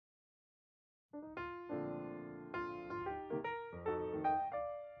Good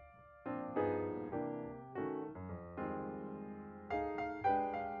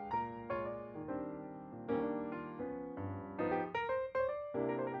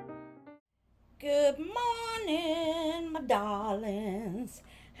morning, my darlings.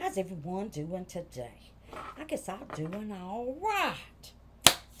 How's everyone doing today? I guess I'm doing all right.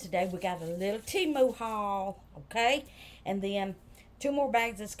 Today we got a little Temu haul, okay? And then two more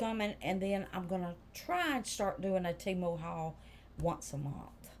bags is coming, and then I'm gonna try and start doing a Temu haul once a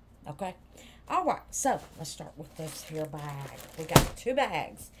month, okay? All right, so let's start with this here bag. We got two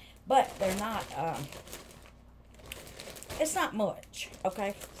bags, but they're not. It's not much,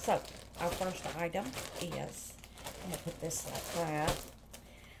 okay? So our first item is, I'm gonna put this like that.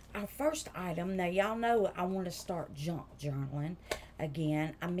 Our first item, now y'all know I want to start junk journaling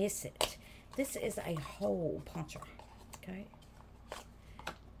again. I miss it. This is a hole puncher, okay?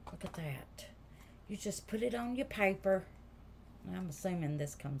 Look at that. You just put it on your paper. I'm assuming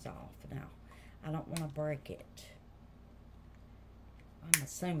this comes off now. I don't want to break it. I'm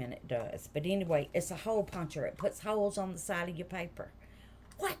assuming it does. But anyway, it's a hole puncher. It puts holes on the side of your paper.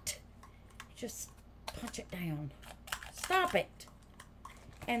 What? Just punch it down. Stop it.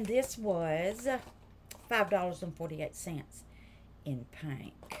 And this was $5.48 in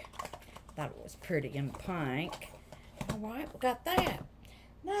pink. Thought it was pretty in pink. All right, we got that.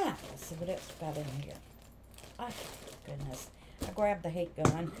 Now, let's see what else we got in here. Oh, goodness. I grabbed the heat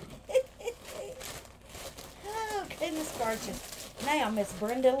gun. Oh, goodness gracious. Now, Miss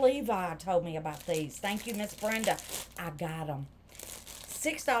Brenda Levi told me about these. Thank you, Miss Brenda. I got them.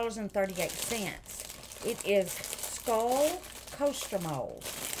 $6.38. It is skull coaster mold.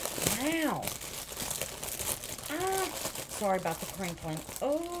 Now, sorry about the crinkling.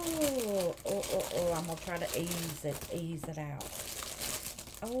 Oh, I'm going to try to ease it out.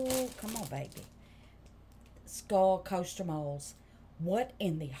 Oh, come on, baby. Skull coaster molds. What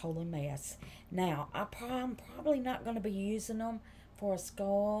in the holy mess? Now, I'm probably not going to be using them for a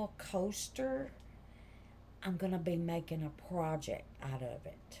skull coaster. I'm going to be making a project out of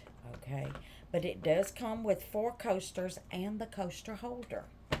it, okay? But it does come with 4 coasters and the coaster holder.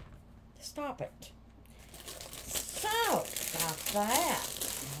 Stop it. So, got that.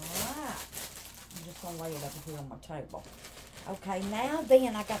 All right. I'm just going to lay it over here on my table. Okay, now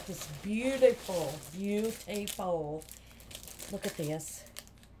then I got this beautiful, look at this.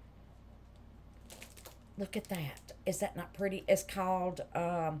 Look at that. Is that not pretty? It's called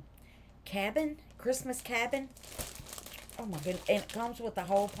Cabin, Christmas Cabin. Oh my goodness. And it comes with a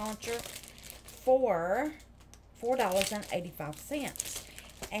hole puncher for $4.85.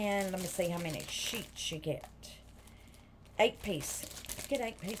 And let me see how many sheets you get. 8 pieces. Get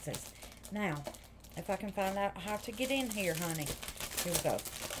 8 pieces. Now, if I can find out how to get in here, honey. Here we go.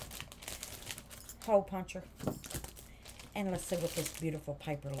 Hole puncher. And let's see what this beautiful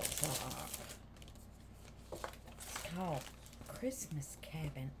paper looks like. It's called Christmas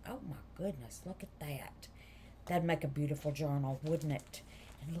Cabin. Oh my goodness, look at that. That'd make a beautiful journal, wouldn't it?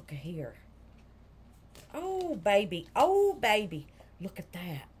 And look at here. Oh, baby. Oh, baby. Look at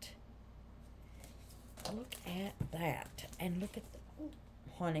that. Look at that. And look at the, oh,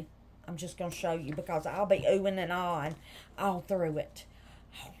 honey. I'm just going to show you because I'll be oohing and ahhing all through it.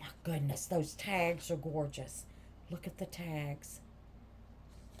 Oh my goodness, those tags are gorgeous. Look at the tags.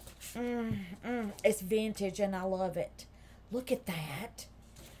 It's vintage and I love it. Look at that.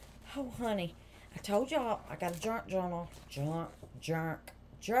 Oh honey, I told y'all I got a junk journal. Jerk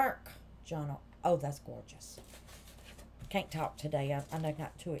journal. Oh, that's gorgeous. Can't talk today. I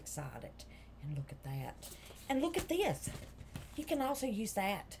got too excited. And look at that. And look at this. You can also use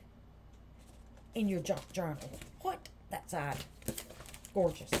that in your junk journal. What? That side.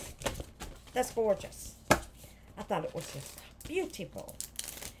 Gorgeous. That's gorgeous. I thought it was just beautiful.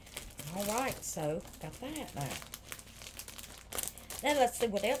 All right, so got that now. Now let's see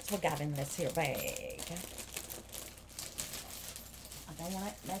what else we got in this here bag. I don't want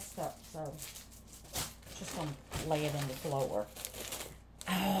it messed up, so just gonna lay it in the floor.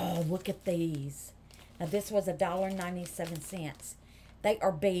 Oh, look at these. Now this was $1.97. They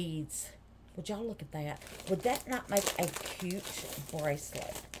are beads. Would y'all look at that? Would that not make a cute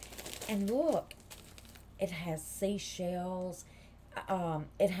bracelet? And look, it has seashells.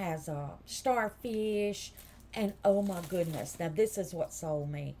 It has starfish. And oh my goodness. Now this is what sold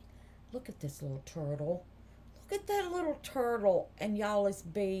me. Look at this little turtle. Look at that little turtle and y'all is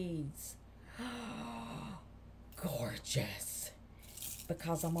beads. Gorgeous.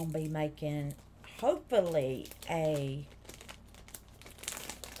 Because I'm going to be making, hopefully, a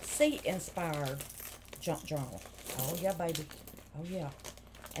sea-inspired junk journal. Oh, yeah, baby. Oh, yeah.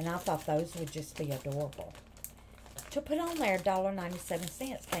 And I thought those would just be adorable. To put on there,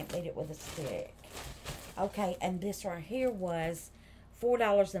 $1.97. Can't beat it with a stick. Okay, and this right here was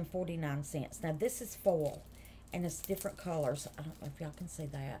 $4.49. Now, this is foil, and it's different colors. I don't know if y'all can see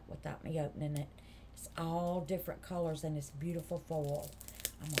that without me opening it. It's all different colors, and it's beautiful foil.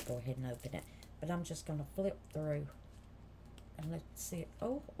 I'm going to go ahead and open it. But I'm just going to flip through. And let's see it.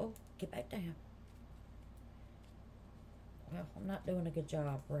 Oh, get back down. Well, I'm not doing a good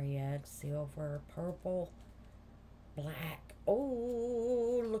job. Red, silver, purple, black.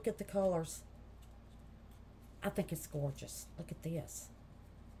 Oh, look at the colors. I think it's gorgeous. Look at this.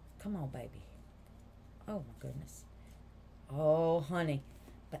 Come on, baby. Oh, my goodness. Oh, honey.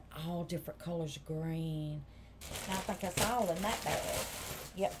 But all different colors of green. I think that's all in that bag.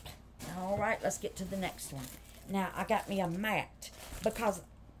 Yep. All right, let's get to the next one. Now, I got me a mat because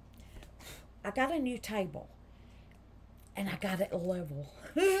I got a new table. And I got it level.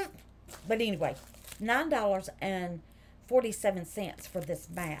 But anyway, $9.47 for this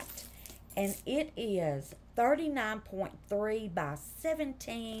mat. And it is 39.3 by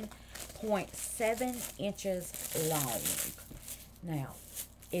 17.7 inches long. Now,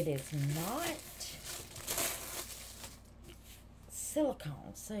 it is not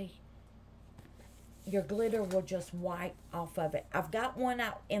silicone. See, your glitter will just wipe off of it. I've got one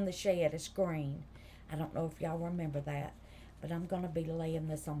out in the shed. It's green. I don't know if y'all remember that. But I'm going to be laying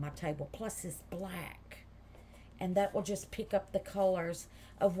this on my table. Plus, it's black. And that will just pick up the colors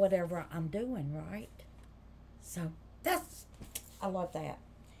of whatever I'm doing, right? So, I love that.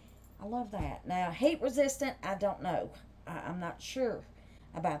 I love that. Now, heat resistant, I don't know. I'm not sure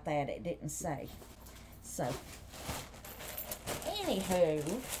about that. It didn't say. So, anywho,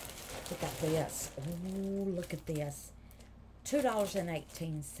 look at this. Ooh, look at this.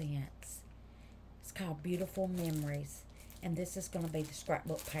 $2.18. It's called Beautiful Memories. And this is going to be the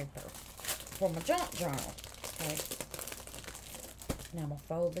scrapbook paper for my junk journal. Okay. Now I'm going to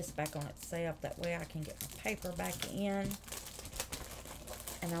fold this back on itself. That way I can get my paper back in.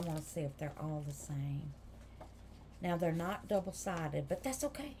 And I want to see if they're all the same. Now they're not double-sided, but that's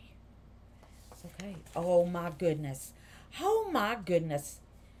okay. It's okay. Oh my goodness. Oh my goodness.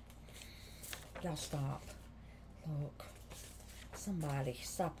 Y'all stop. Look. Somebody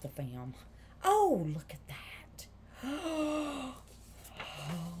stop the film. Oh, look at that. Oh,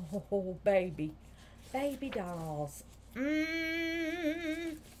 baby. Baby dolls.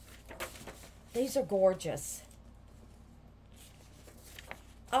 These are gorgeous.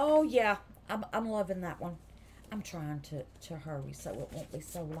 Oh, yeah. I'm loving that one. I'm trying to hurry so it won't be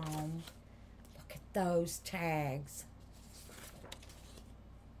so long. Look at those tags.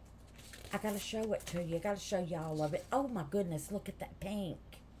 I got to show it to you. I got to show you all of it. Oh, my goodness. Look at that pink.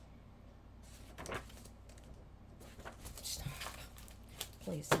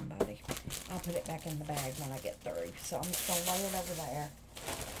 Please, somebody. I'll put it back in the bag when I get through. So I'm just going to lay it over there.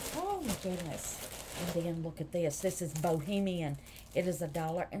 Oh, my goodness. And then look at this. This is Bohemian. It is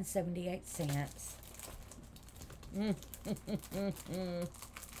 $1.78.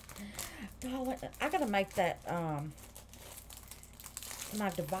 I got to make that, my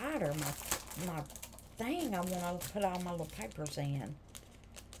divider, my thing I want to put all my little papers in.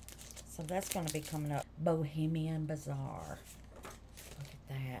 So that's going to be coming up. Bohemian Bazaar.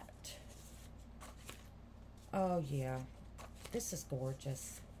 That. Oh, yeah. This is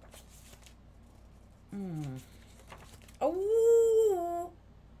gorgeous. Oh,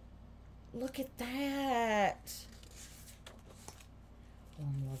 look at that. Oh,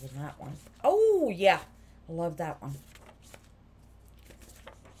 I'm loving that one. Oh, yeah. I love that one.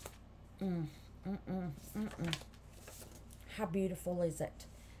 How beautiful is it?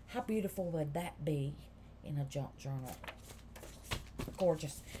 How beautiful would that be in a junk journal?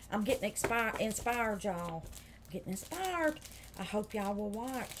 Gorgeous. I'm getting inspired, y'all. I'm getting inspired. I hope y'all will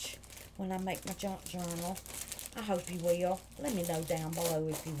watch when I make my junk journal. I hope you will. Let me know down below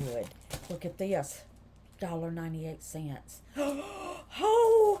if you would. Look at this. $1.98.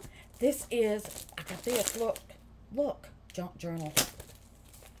 Oh, this is, I got this. Look. Look. Junk journal.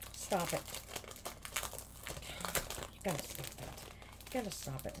 Stop it. You gotta stop it. You gotta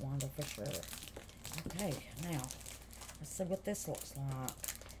stop it, Wanda, for sure. Okay, now. Let's see what this looks like.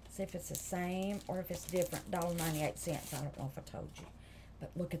 See if it's the same or if it's different. $1.98. I don't know if I told you. But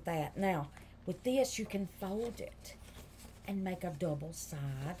look at that. Now, with this, you can fold it and make a double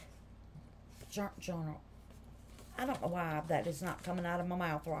side junk journal. I don't know why that is not coming out of my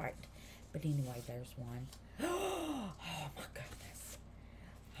mouth right. But anyway, there's one. Oh, my goodness.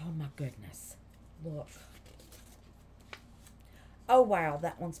 Oh, my goodness. Look. Oh, wow.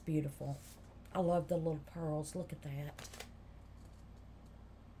 That one's beautiful. I love the little pearls. Look at that.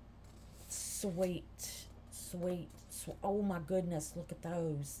 sweet, sweet, oh my goodness, look at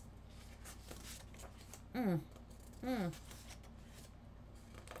those. Mm, mm.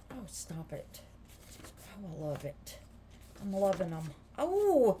 Oh, stop it. Oh, I love it. I'm loving them.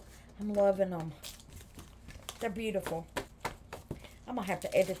 Oh, I'm loving them. They're beautiful. I'm going to have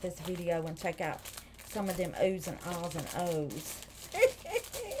to edit this video and take out some of them oohs and ahs and ohs.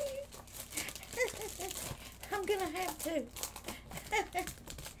 I'm going to have to.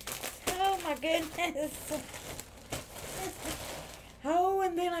 Oh, my goodness. Oh,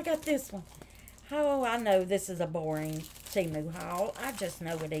 and then I got this one. Oh, I know this is a boring Temu haul. I just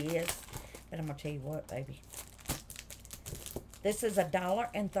know it is. But I'm going to tell you what, baby. This is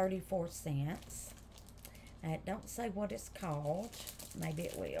 $1.34. Now, it don't say what it's called. Maybe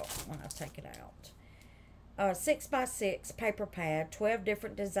it will when I take it out. 6x6 paper pad, 12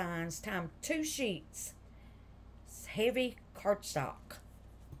 different designs, times 2 sheets. It's heavy cardstock.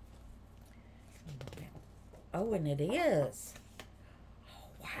 Oh, and it is. Oh,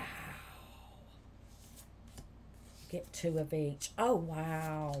 wow. Get 2 of each. Oh,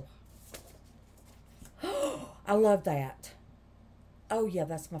 wow. I love that. Oh, yeah,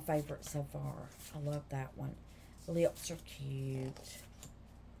 that's my favorite so far. I love that one. Lips are cute.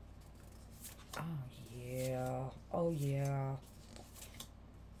 Oh, yeah. Oh, yeah.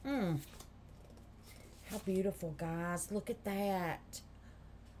 How beautiful, guys. Look at that.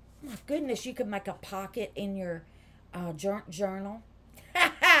 My goodness, you could make a pocket in your junk journal.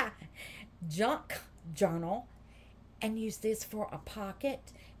 Junk journal. And use this for a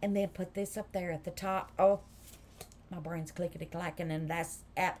pocket. And then put this up there at the top. Oh, my brain's clickety-clacking. And that's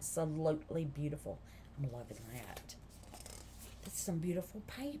absolutely beautiful. I'm loving that. This is some beautiful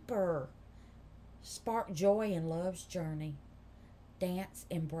paper. Spark joy in love's journey. Dance,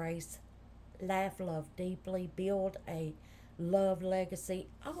 embrace, laugh, love deeply. Build a love legacy.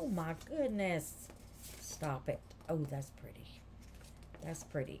 Oh, my goodness. Stop it. Oh, that's pretty. That's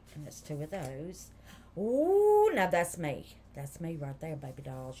pretty. And there's 2 of those. Ooh, now that's me. That's me right there, baby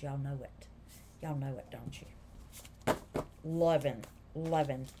dolls. Y'all know it. Y'all know it, don't you? Loving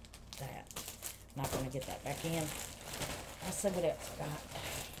that. Not going to get that back in. Let's see what else I got.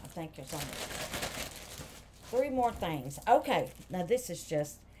 I think there's only 3 more things. Okay, now this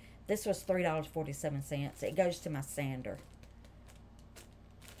was $3.47. It goes to my sander.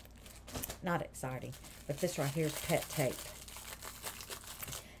 Not exciting, but this right here is pet tape.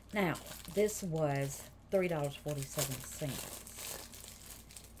 Now, this was $3.47.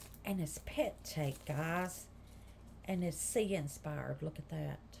 And it's pet tape, guys. And it's sea inspired. Look at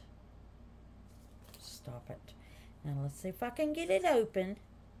that. Stop it. Now, let's see if I can get it open.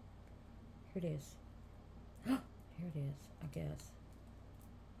 Here it is. Here it is, I guess.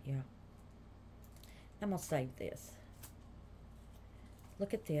 Yeah. I'm going to save this.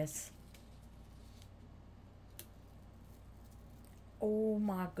 Look at this. Oh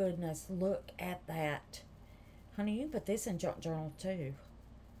my goodness, look at that. Honey, you can put this in junk journal too.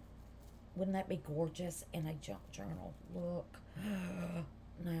 Wouldn't that be gorgeous in a junk journal? Look.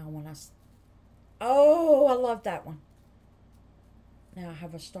 Now when oh, I love that one. Now,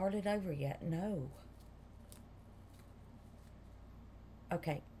 have I started over yet? No.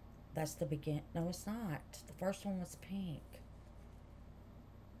 Okay, that's the begin. No, it's not. The first one was pink.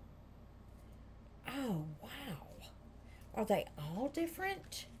 Oh, wow. Are they all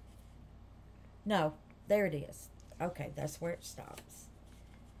different? No, there it is. Okay, that's where it stops.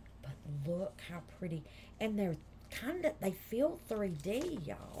 But look how pretty. And they're they feel 3D,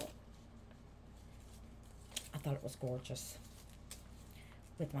 y'all. I thought it was gorgeous.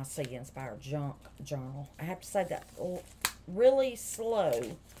 With my sea-inspired junk journal. I have to say that really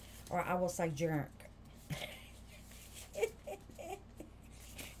slow, or I will say junk.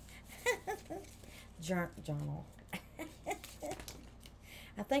 Junk journal.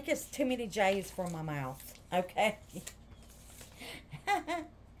 I think it's too many J's for my mouth. Okay.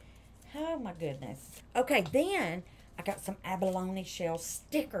 Oh my goodness. Okay, then I got some abalone shell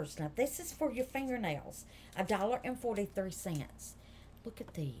stickers. Now this is for your fingernails. $1.43. Look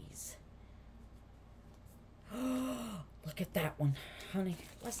at these. Look at that one, honey.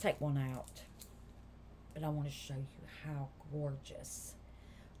 Let's take one out. But I want to show you how gorgeous.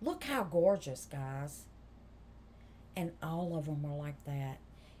 Look how gorgeous, guys. And all of them are like that.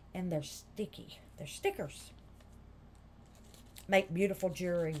 And they're sticky. They're stickers. Make beautiful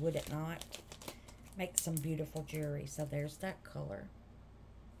jewelry, would it not? Make some beautiful jewelry. So there's that color.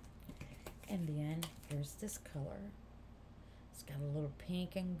 And then here's this color. It's got a little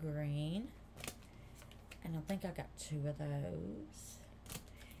pink and green. And I think I got 2 of those.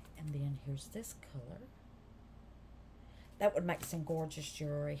 And then here's this color. That would make some gorgeous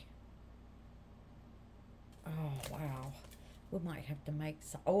jewelry. Oh, wow. We might have to make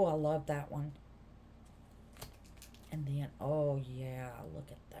some. Oh, I love that one. And then, oh, yeah, look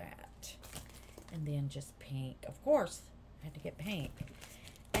at that. And then just pink. Of course, I had to get pink.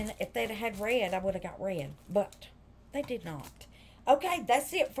 And if they'd had red, I would have got red. But they did not. Okay,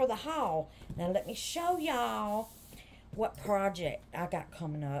 that's it for the haul. Now, let me show y'all what project I got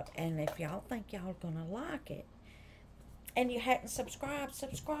coming up. And if y'all think y'all gonna like it, and you hadn't subscribed,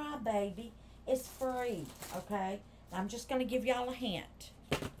 subscribe, baby. It's free, okay? I'm just gonna give y'all a hint.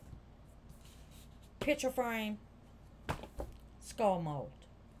 Picture frame, skull mold,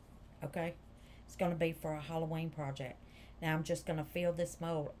 okay? It's gonna be for a Halloween project. Now I'm just gonna fill this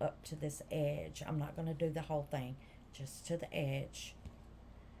mold up to this edge. I'm not gonna do the whole thing, just to the edge.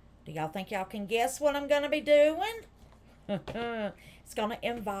 Do y'all think y'all can guess what I'm gonna be doing? It's gonna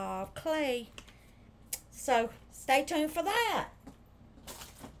involve clay. So stay tuned for that.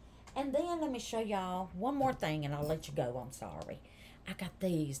 And then let me show y'all one more thing and I'll let you go. I'm sorry. I got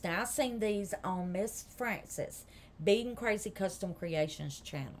these. Now I seen these on Miss Frances Beading Crazy Custom Creations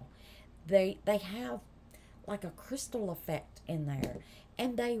channel. They have like a crystal effect in there.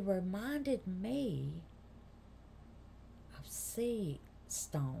 And they reminded me of sea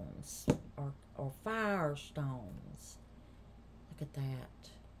stones or fire stones. Look at that.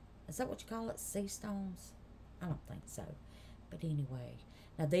 Is that what you call it? Sea stones? I don't think so. But anyway.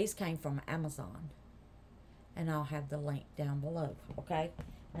 Now these came from Amazon. And I'll have the link down below. Okay?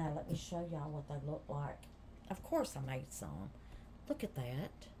 Now let me show y'all what they look like. Of course I made some. Look at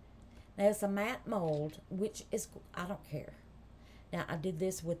that. Now it's a matte mold. Which is, I don't care. Now I did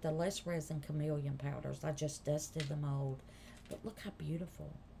this with the less resin chameleon powders. I just dusted the mold. But look how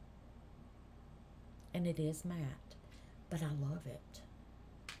beautiful. And it is matte. But I love it.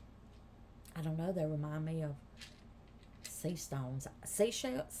 I don't know, they remind me of sea stones. Sea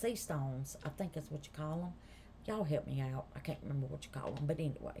stones, I think is what you call them. Y'all help me out. I can't remember what you call them. But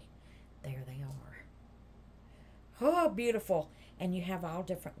anyway, there they are. Oh, beautiful. And you have all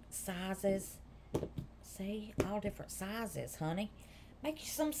different sizes. See? All different sizes, honey. Make you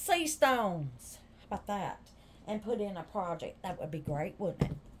some sea stones. How about that? And put in a project. That would be great, wouldn't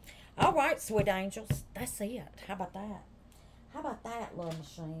it? All right, sweet angels. That's it. How about that? How about that, love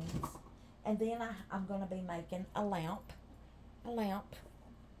machines? And then I'm going to be making a lamp. A lamp.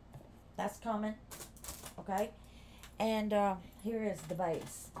 That's coming. Okay? And here is the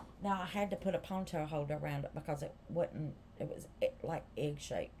base. Now, I had to put a ponytail holder around it because it wasn't, it was like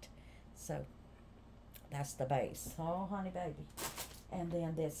egg-shaped. So, that's the base. Oh, honey baby. And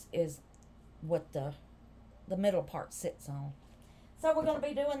then this is what the middle part sits on. So, we're going to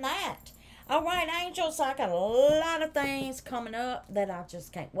be doing that. All right, angels, I got a lot of things coming up that I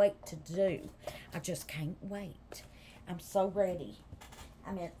just can't wait to do. I just can't wait. I'm so ready.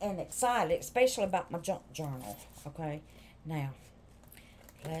 I mean, and excited, especially about my junk journal. Okay, now,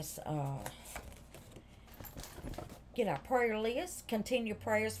 let's get our prayer list. Continue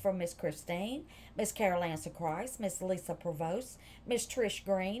prayers for Miss Christine, Miss Carol Anson Christ, Miss Lisa Provost, Miss Trish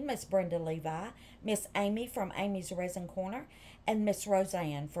Green, Miss Brenda Levi, Miss Amy from Amy's Resin Corner, and Miss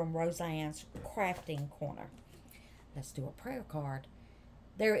Roseanne from Roseanne's Crafting Corner. Let's do a prayer card.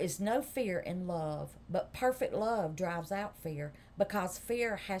 There is no fear in love, but perfect love drives out fear, because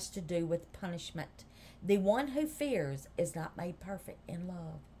fear has to do with punishment. The one who fears is not made perfect in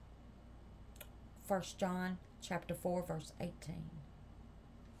love. 1 John chapter 4, verse 18.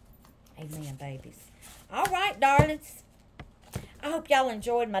 Amen, babies. All right, darlings. I hope y'all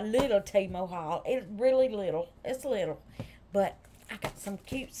enjoyed my little Temu haul. It's really little. It's little. But I got some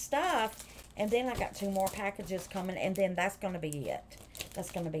cute stuff. And then I got 2 more packages coming. And then that's going to be it.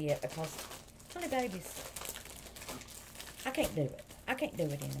 That's going to be it. Because, honey babies, I can't do it. I can't do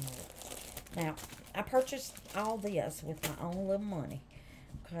it anymore. Now, I purchased all this with my own little money.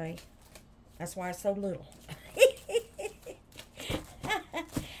 Okay? That's why it's so little.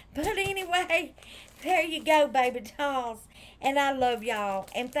 But anyway, there you go, baby dolls. And I love y'all.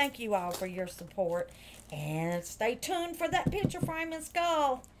 And thank you all for your support. And stay tuned for that picture frame and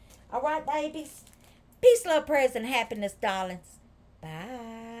skull. All right, babies. Peace, love, prayers, and happiness, darlings. Bye.